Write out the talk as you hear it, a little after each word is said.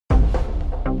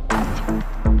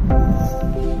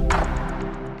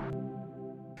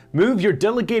Move your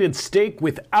delegated stake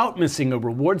without missing a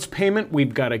rewards payment.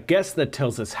 We've got a guest that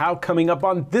tells us how coming up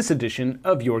on this edition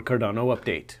of your Cardano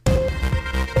Update.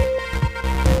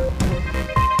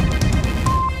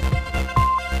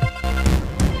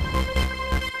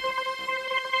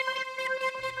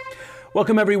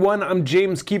 Welcome everyone, I'm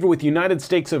James Keever with United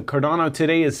Stakes of Cardano.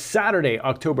 Today is Saturday,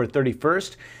 October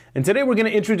 31st, and today we're going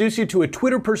to introduce you to a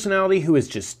Twitter personality who is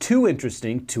just too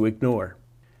interesting to ignore.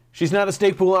 She's not a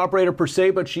stake pool operator per se,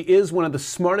 but she is one of the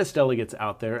smartest delegates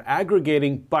out there,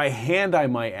 aggregating by hand, I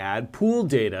might add, pool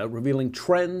data, revealing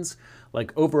trends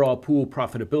like overall pool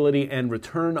profitability and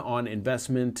return on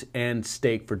investment and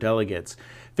stake for delegates.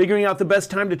 Figuring out the best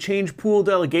time to change pool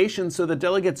delegations so that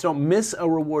delegates don't miss a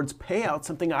rewards payout,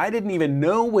 something I didn't even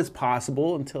know was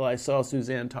possible until I saw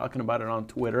Suzanne talking about it on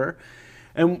Twitter.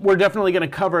 And we're definitely going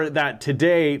to cover that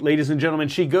today, ladies and gentlemen.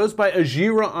 She goes by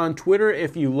Ajira on Twitter.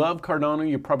 If you love Cardano,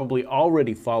 you're probably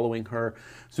already following her.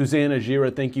 Suzanne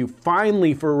Ajira, thank you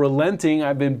finally for relenting.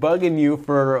 I've been bugging you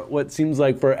for what seems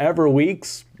like forever,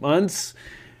 weeks, months,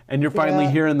 and you're finally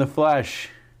here in the flesh.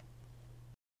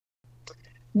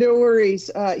 No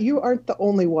worries. You aren't the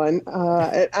only one.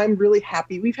 I'm really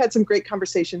happy. We've had some great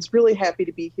conversations. Really happy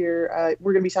to be here.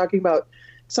 We're going to be talking about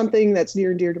something that's near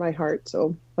and dear to my heart.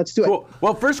 So let's do it. Cool.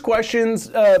 Well, first questions.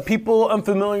 People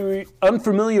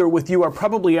unfamiliar with you are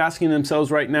probably asking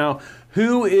themselves right now,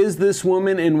 who is this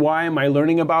woman and why am I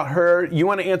learning about her? You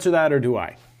want to answer that or do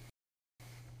I?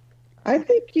 I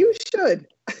think you should.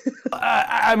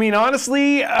 I mean,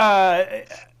 honestly,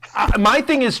 my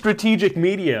thing is strategic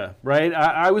media, right?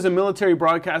 I was a military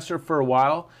broadcaster for a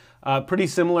while, pretty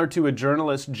similar to a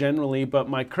journalist generally, but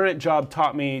my current job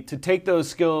taught me to take those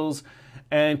skills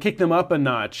and kick them up a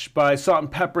notch by salt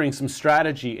and peppering some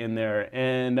strategy in there.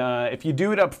 And if you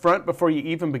do it up front before you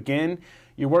even begin,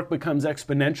 your work becomes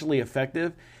exponentially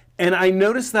effective. And I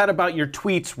noticed that about your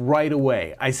tweets right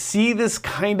away. I see this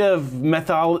kind of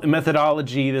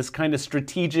methodology, this kind of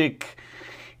strategic,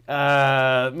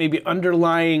 maybe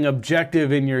underlying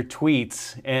objective in your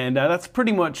tweets. And that's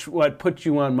pretty much what put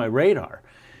you on my radar.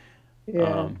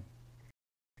 Yeah.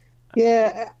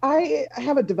 Yeah, I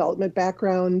have a development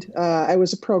background. I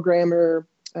was a programmer,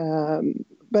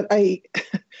 but I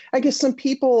guess some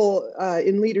people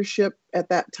in leadership at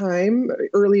that time,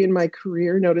 early in my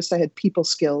career, noticed I had people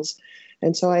skills.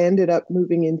 And so I ended up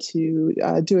moving into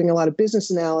doing a lot of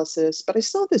business analysis, but I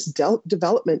still had this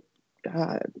development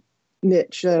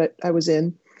niche that I was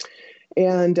in.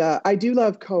 And I do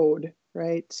love code,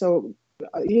 right? So,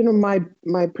 you know,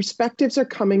 my perspectives are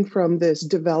coming from this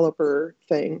developer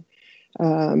thing.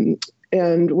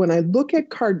 And when I look at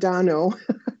Cardano,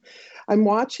 I'm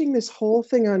watching this whole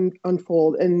thing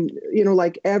unfold. And, you know,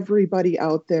 like everybody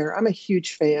out there, I'm a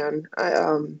huge fan.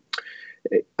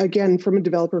 Again, from a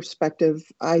developer perspective,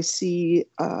 I see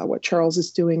what Charles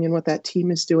is doing and what that team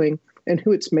is doing and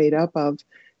who it's made up of,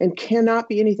 and cannot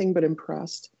be anything but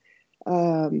impressed.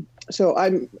 So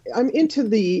I'm into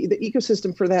the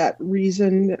ecosystem for that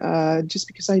reason, just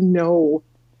because I know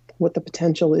what the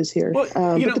potential is here. Well,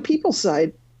 but the people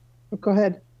side, go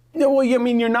ahead. No, well, I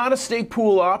mean, you're not a stake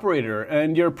pool operator,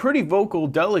 and you're a pretty vocal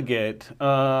delegate.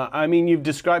 I mean, you've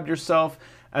described yourself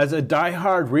as a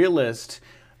diehard realist,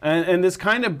 and this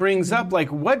kind of brings up,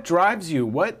 like, what drives you?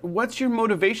 What's your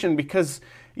motivation? Because,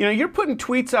 you know, you're putting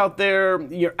tweets out there,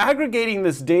 you're aggregating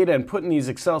this data and putting these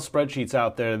Excel spreadsheets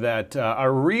out there that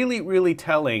are really, really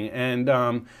telling,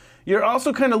 and you're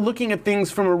also kind of looking at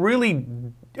things from a really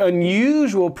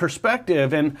unusual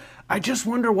perspective, and I just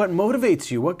wonder what motivates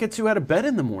you. What gets you out of bed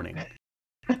in the morning?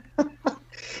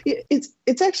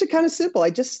 It's actually kind of simple.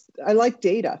 I like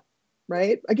data,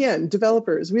 right? Again,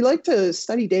 developers, we like to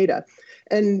study data.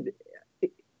 And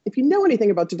if you know anything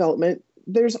about development,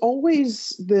 there's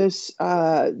always this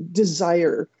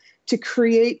desire to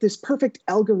create this perfect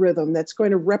algorithm that's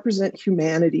going to represent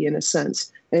humanity in a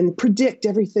sense and predict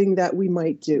everything that we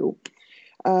might do.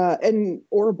 And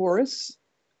Ouroboros,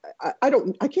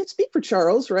 I can't speak for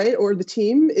Charles, right, or the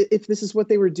team if this is what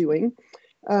they were doing,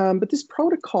 but this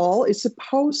protocol is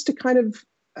supposed to kind of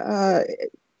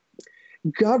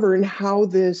govern how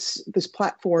this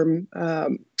platform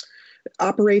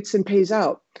operates and pays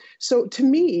out. So to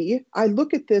me, I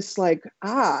look at this like,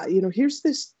 you know, here's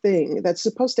this thing that's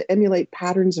supposed to emulate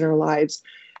patterns in our lives,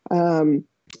 and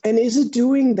is it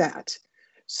doing that?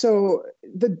 So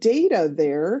the data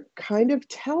there kind of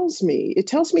tells me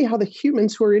how the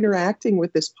humans who are interacting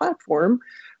with this platform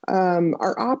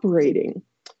are operating.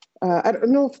 I don't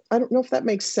know if that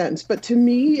makes sense, but to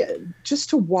me, just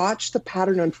to watch the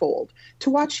pattern unfold, to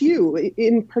watch you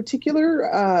in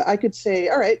particular, I could say,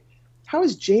 all right, how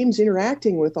is James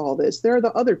interacting with all this? There are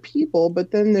the other people,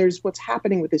 but then there's what's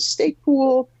happening with his stake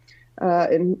pool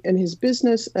and his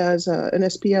business as an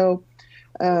SPO.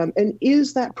 And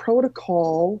is that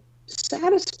protocol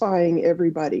satisfying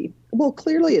everybody? Well,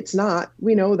 clearly it's not.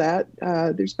 We know that.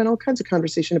 There's been all kinds of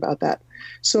conversation about that.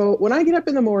 So when I get up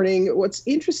in the morning, what's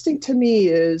interesting to me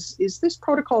is this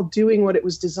protocol doing what it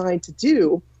was designed to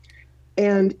do?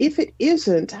 And if it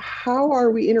isn't, how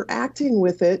are we interacting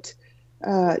with it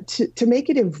to make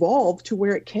it evolve to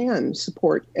where it can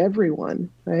support everyone,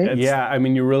 right? Yeah, I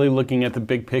mean, you're really looking at the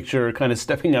big picture, kind of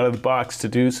stepping out of the box to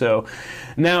do so.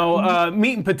 Now,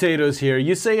 meat and potatoes here.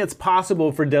 You say it's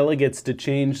possible for delegates to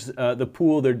change the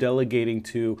pool they're delegating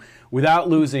to without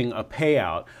losing a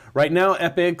payout. Right now,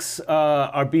 epics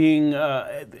epics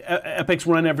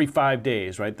run every 5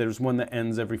 days, right? There's one that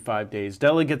ends every 5 days.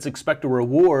 Delegates expect a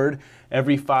reward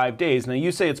every 5 days. Now,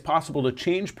 you say it's possible to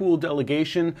change pool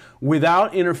delegation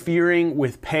without interfering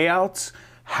with payouts.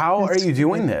 How are you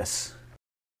doing this?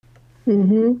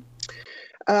 It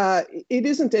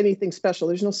isn't anything special.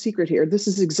 There's no secret here. This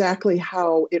is exactly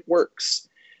how it works.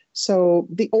 So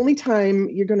the only time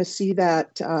you're going to see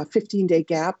that 15-day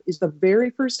gap is the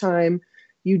very first time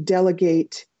you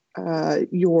delegate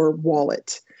your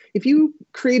wallet. If you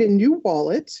create a new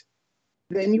wallet,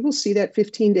 then you will see that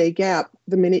 15-day gap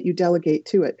the minute you delegate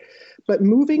to it. But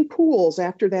moving pools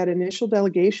after that initial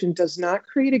delegation does not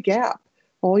create a gap.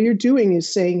 All you're doing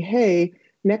is saying, hey,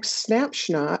 next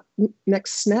snapshot,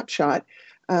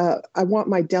 I want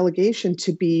my delegation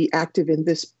to be active in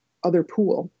this other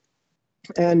pool.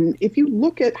 And if you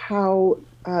look at how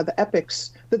the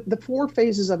epics, the 4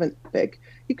 phases of an epic,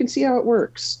 you can see how it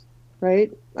works,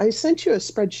 right? I sent you a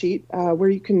spreadsheet where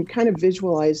you can kind of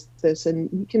visualize this, and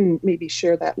we can maybe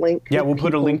share that link. Yeah, we'll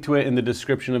put a link to it in the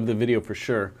description of the video for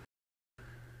sure.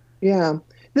 Yeah.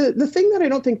 The thing that I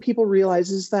don't think people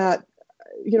realize is that,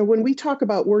 when we talk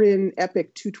about we're in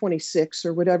epic 226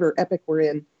 or whatever epic we're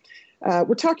in,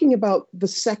 we're talking about the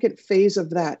second phase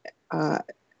of that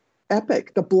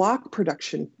epic, the block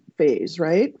production phase,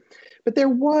 right? But there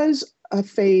was a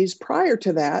phase prior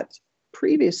to that,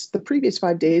 the previous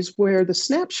 5 days, where the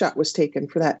snapshot was taken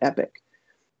for that epic.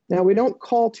 Now, we don't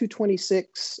call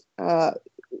 226,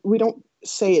 we don't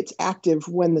say it's active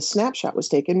when the snapshot was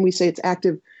taken. We say it's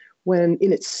active when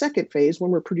in its second phase,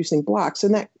 when we're producing blocks,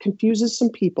 and that confuses some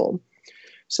people.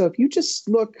 So if you just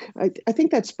look, I think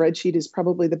that spreadsheet is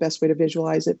probably the best way to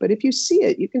visualize it. But if you see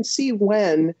it, you can see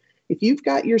if you've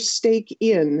got your stake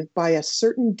in by a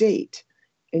certain date,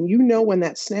 and when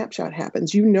that snapshot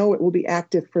happens, it will be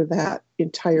active for that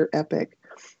entire epic.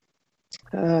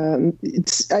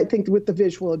 I think with the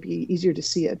visual, it'd be easier to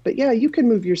see it. But yeah, you can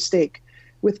move your stake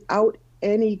without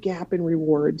any gap in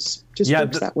rewards. Just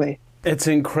works that way. It's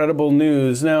incredible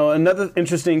news. Now, another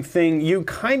interesting thing, you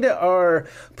kind of are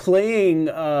playing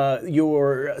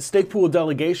your stake pool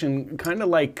delegation kind of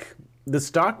like the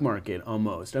stock market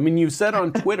almost. I mean, you said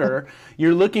on Twitter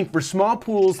you're looking for small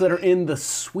pools that are in the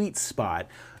sweet spot.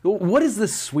 What is the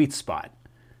sweet spot?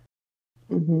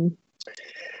 Well,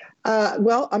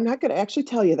 I'm not going to actually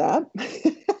tell you that.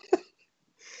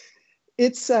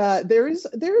 It's there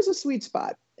is a sweet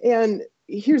spot, and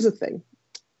here's the thing.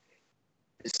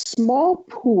 Small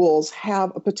pools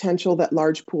have a potential that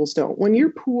large pools don't. When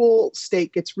your pool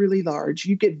stake gets really large,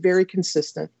 you get very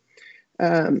consistent.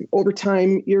 Over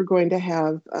time, you're going to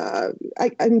have,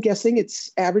 I'm guessing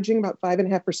it's averaging about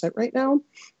 5.5% right now.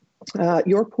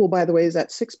 Your pool, by the way, is at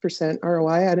 6%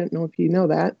 ROI. I don't know if you know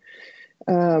that.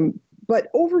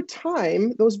 But over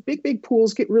time, those big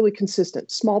pools get really consistent.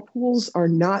 Small pools are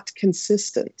not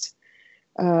consistent.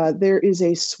 There is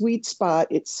a sweet spot.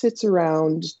 It sits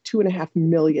around 2.5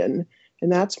 million.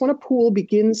 And that's when a pool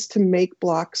begins to make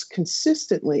blocks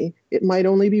consistently. It might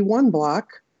only be one block,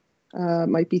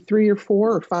 might be 3 or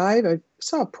 4 or 5. I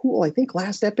saw a pool, I think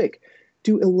last epic,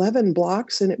 do 11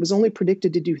 blocks, and it was only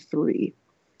predicted to do 3.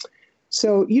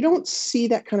 So you don't see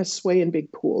that kind of sway in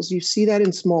big pools. You see that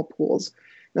in small pools.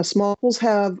 Now, small pools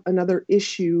have another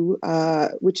issue,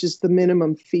 which is the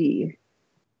minimum fee.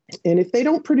 And if they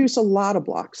don't produce a lot of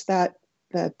blocks, that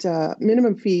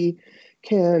minimum fee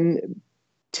can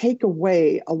take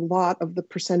away a lot of the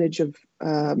percentage of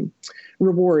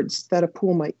rewards that a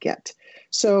pool might get.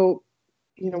 So,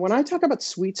 when I talk about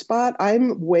sweet spot,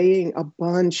 I'm weighing a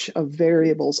bunch of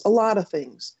variables, a lot of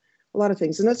things.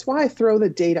 And that's why I throw the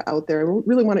data out there. I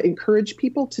really want to encourage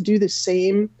people to do the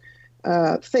same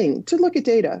thing, to look at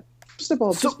data. First of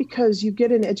all, just because you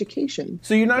get an education.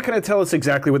 So you're not going to tell us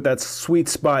exactly what that sweet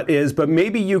spot is, but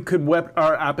maybe you could whet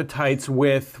our appetites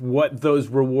with what those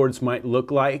rewards might look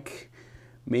like.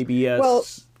 Maybe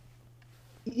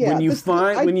Yeah,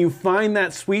 when you find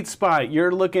that sweet spot,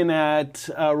 you're looking at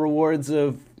rewards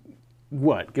of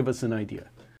what? Give us an idea.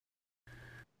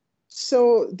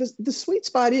 So the sweet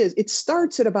spot is it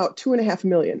starts at about 2.5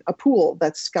 million, a pool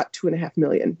that's got 2.5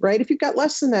 million, right? If you've got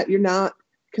less than that, you're not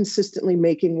consistently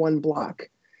making one block.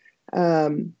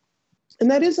 And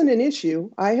that isn't an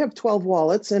issue. I have 12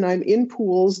 wallets and I'm in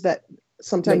pools that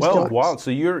sometimes don't. Wow.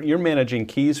 So you're managing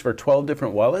keys for 12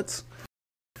 different wallets?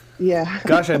 Yeah.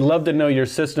 Gosh, I'd love to know your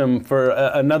system for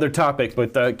another topic,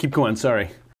 but keep going.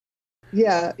 Sorry.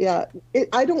 Yeah.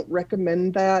 I don't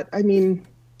recommend that. I mean,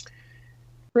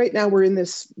 right now we're in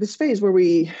this phase where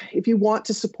if you want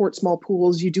to support small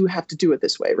pools, you do have to do it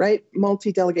this way, right?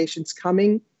 Multi-delegation's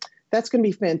coming. That's going to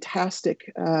be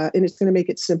fantastic, and it's going to make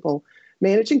it simple.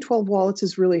 Managing 12 wallets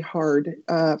is really hard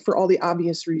for all the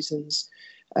obvious reasons,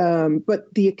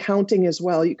 but the accounting as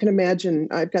well. You can imagine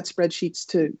I've got spreadsheets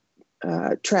to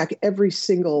track every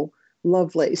single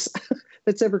Lovelace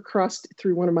that's ever crossed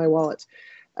through one of my wallets,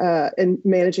 and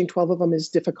managing 12 of them is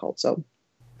difficult. So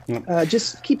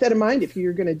just keep that in mind if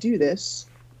you're going to do this.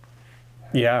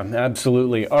 Yeah,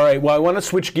 absolutely. All right, well, I want to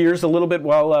switch gears a little bit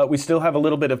while we still have a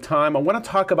little bit of time. I want to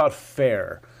talk about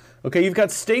fair. Okay, you've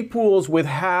got stake pools with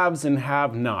haves and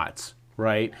have-nots,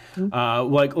 right?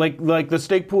 Mm-hmm. Like the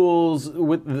stake pools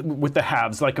with the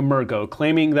haves, like Emergo,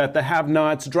 claiming that the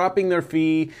have-nots dropping their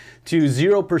fee to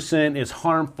 0% is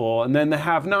harmful, and then the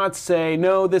have-nots say,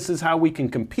 no, this is how we can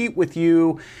compete with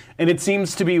you, and it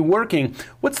seems to be working.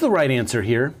 What's the right answer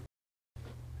here?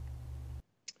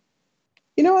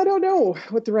 I don't know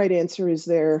what the right answer is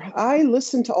there. I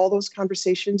listen to all those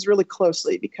conversations really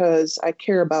closely because I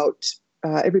care about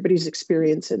everybody's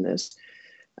experience in this.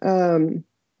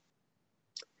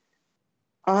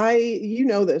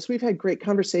 This. We've had great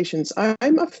conversations.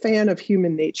 I'm a fan of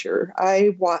human nature.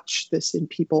 I watch this in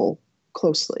people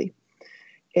closely.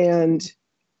 And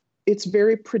it's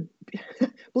very,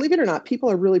 believe it or not, people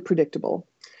are really predictable.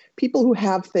 People who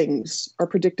have things are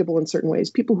predictable in certain ways.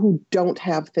 People who don't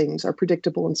have things are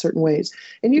predictable in certain ways.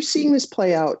 And you're seeing this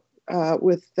play out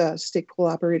with stake pool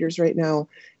operators right now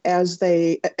as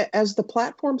the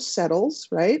platform settles,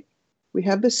 right? We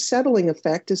have this settling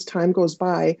effect as time goes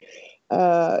by.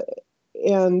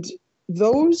 And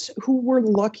those who were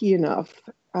lucky enough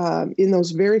in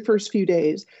those very first few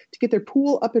days to get their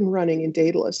pool up and running in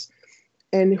Daedalus,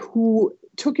 and who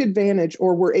took advantage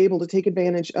or were able to take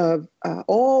advantage of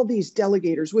all these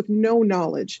delegators with no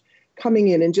knowledge coming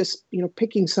in and just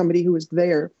picking somebody who was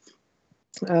there.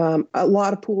 A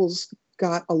lot of pools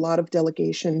got a lot of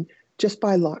delegation just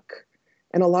by luck,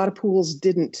 and a lot of pools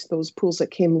didn't. Those pools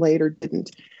that came later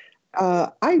didn't.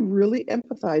 I really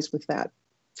empathize with that.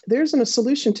 There's a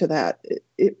solution to that.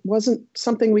 It wasn't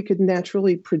something we could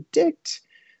naturally predict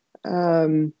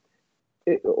or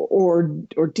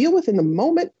deal with in the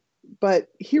moment. But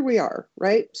here we are,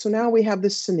 right? So now we have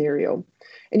this scenario.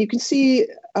 And you can see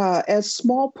as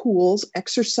small pools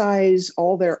exercise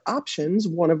all their options,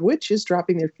 one of which is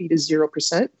dropping their fee to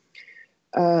 0%.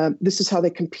 This is how they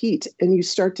compete. And you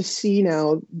start to see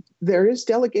now there is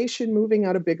delegation moving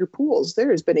out of bigger pools. There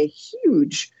has been a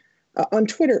huge, on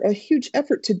Twitter, a huge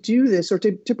effort to do this or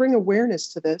to bring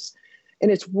awareness to this. And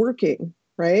it's working,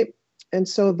 right? And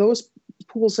so those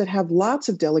pools that have lots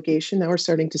of delegation now are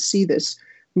starting to see this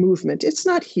movement. It's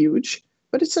not huge,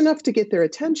 but it's enough to get their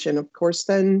attention. Of course,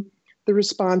 then the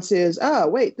response is,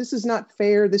 wait, this is not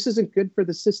fair. This isn't good for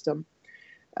the system.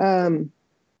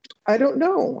 I don't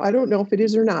know. I don't know if it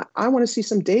is or not. I want to see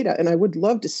some data, and I would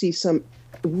love to see some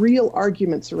real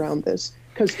arguments around this,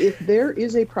 because if there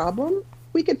is a problem,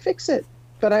 we could fix it.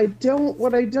 But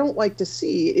what I don't like to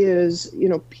see is,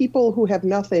 people who have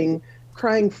nothing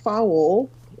crying foul.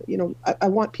 I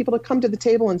want people to come to the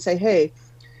table and say, hey,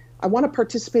 I want to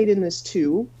participate in this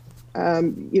too.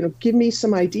 Give me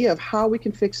some idea of how we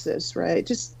can fix this, right?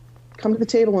 Just come to the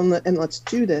table and let's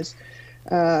do this.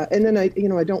 And then I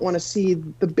don't want to see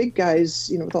the big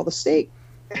guys, with all the stake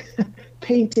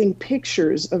painting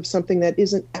pictures of something that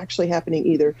isn't actually happening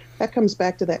either. That comes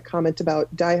back to that comment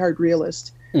about diehard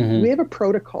realist. Mm-hmm. We have a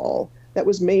protocol that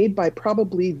was made by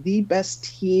probably the best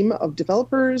team of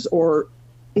developers or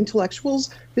intellectuals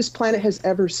this planet has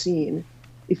ever seen.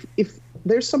 If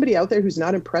there's somebody out there who's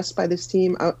not impressed by this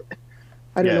team, I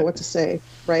don't know what to say,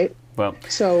 right? Well,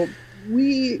 so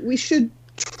we should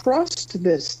trust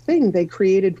this thing they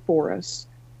created for us.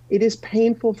 It is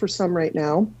painful for some right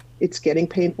now. It's getting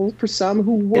painful for some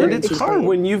who weren't. And it's hard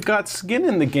when you've got skin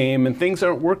in the game and things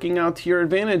aren't working out to your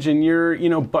advantage and you're,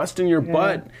 busting your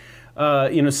butt.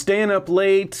 staying up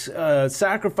late,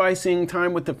 sacrificing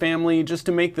time with the family just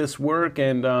to make this work.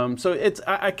 And so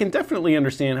I can definitely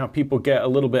understand how people get a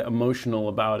little bit emotional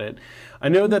about it. I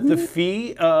know that the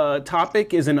fee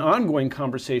topic is an ongoing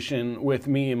conversation with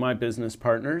me and my business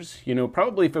partners.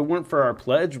 Probably if it weren't for our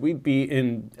pledge, we'd be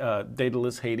in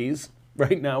dataless Hades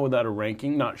right now without a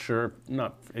ranking. Not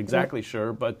exactly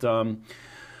sure, but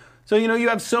so you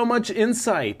have so much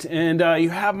insight, and you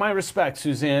have my respect,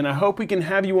 Suzanne. I hope we can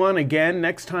have you on again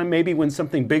next time. Maybe when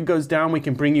something big goes down, we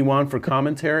can bring you on for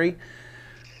commentary.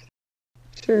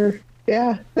 Sure.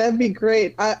 Yeah, that'd be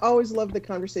great. I always love the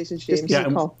conversations, James. Yeah,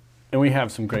 and we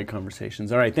have some great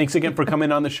conversations. All right, thanks again for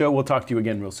coming on the show. We'll talk to you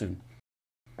again real soon.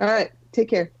 All right, take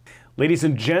care. Ladies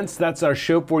and gents, that's our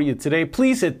show for you today.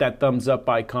 Please hit that thumbs up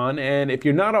icon, and if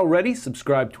you're not already,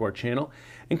 subscribe to our channel.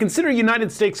 And consider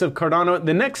United Stakes of Cardano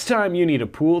the next time you need a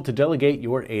pool to delegate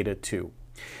your ADA to.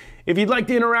 If you'd like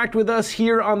to interact with us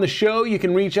here on the show, you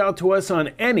can reach out to us on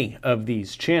any of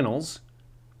these channels.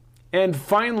 And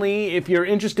finally, if you're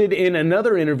interested in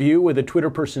another interview with a Twitter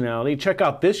personality, check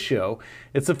out this show.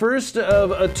 It's the first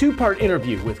of a two-part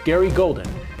interview with Gary Golden,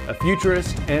 a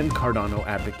futurist and Cardano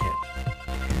advocate.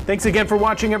 Thanks again for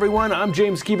watching, everyone. I'm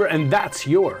James Keever, and that's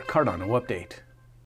your Cardano Update.